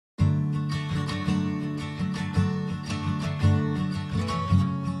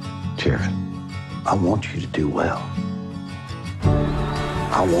Jared, I want you to do well.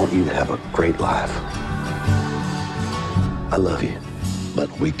 I want you to have a great life. I love you, but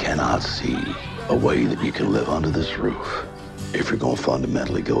we cannot see a way that you can live under this roof if you're going to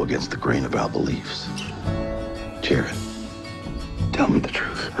fundamentally go against the grain of our beliefs. Jared, tell me the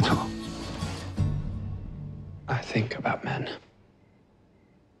truth, that's all. I think about men.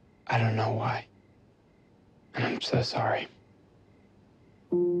 I don't know why. And I'm so sorry.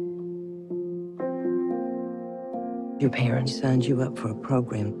 Your parents signed you up for a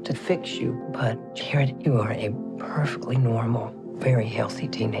program to fix you, but Jared, you are a perfectly normal, very healthy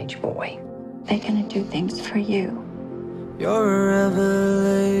teenage boy. They're gonna do things for you. You're a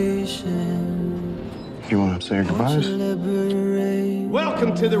revelation. You want to say your goodbyes?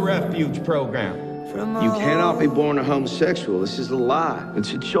 Welcome to the Refuge Program. You cannot be born a homosexual. This is a lie.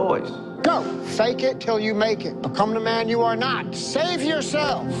 It's a choice. Go. Fake it till you make it. Become the man you are not. Save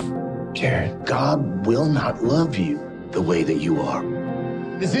yourself. Jared, God will not love you the way that you are.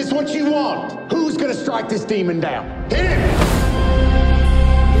 Is this what you want? Who's gonna strike this demon down? Hit him!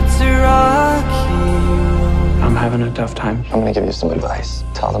 It's a rocky. I'm having a tough time. I'm gonna give you some advice.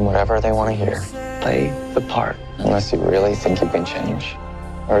 Tell them whatever they want to hear. Play the part. Unless you really think you can change.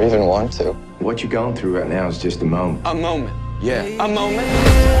 Or even want to. What you're going through right now is just a moment. A moment. Yeah. A moment.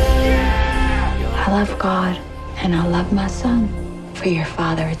 I love God, and I love my son. For your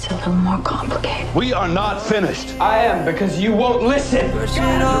father, it's a little more complicated. We are not finished. I am, because you won't listen.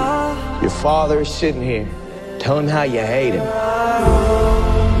 Your father is sitting here. Tell him how you hate him.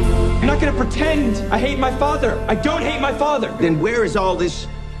 I'm not gonna pretend I hate my father. I don't hate my father. Then where is all this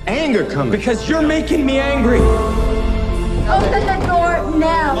anger coming? Because you're making me angry. Open the door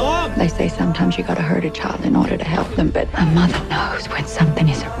now. Mom! They say sometimes you gotta hurt a child in order to help them, but a mother knows when something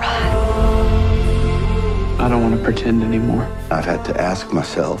isn't right. I don't want to pretend anymore. I've had to ask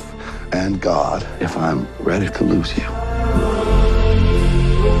myself and God if I'm ready to lose you.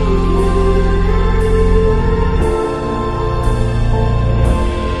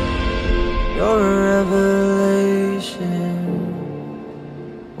 You're a revelation.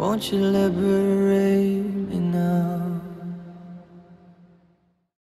 Won't you liberate me now?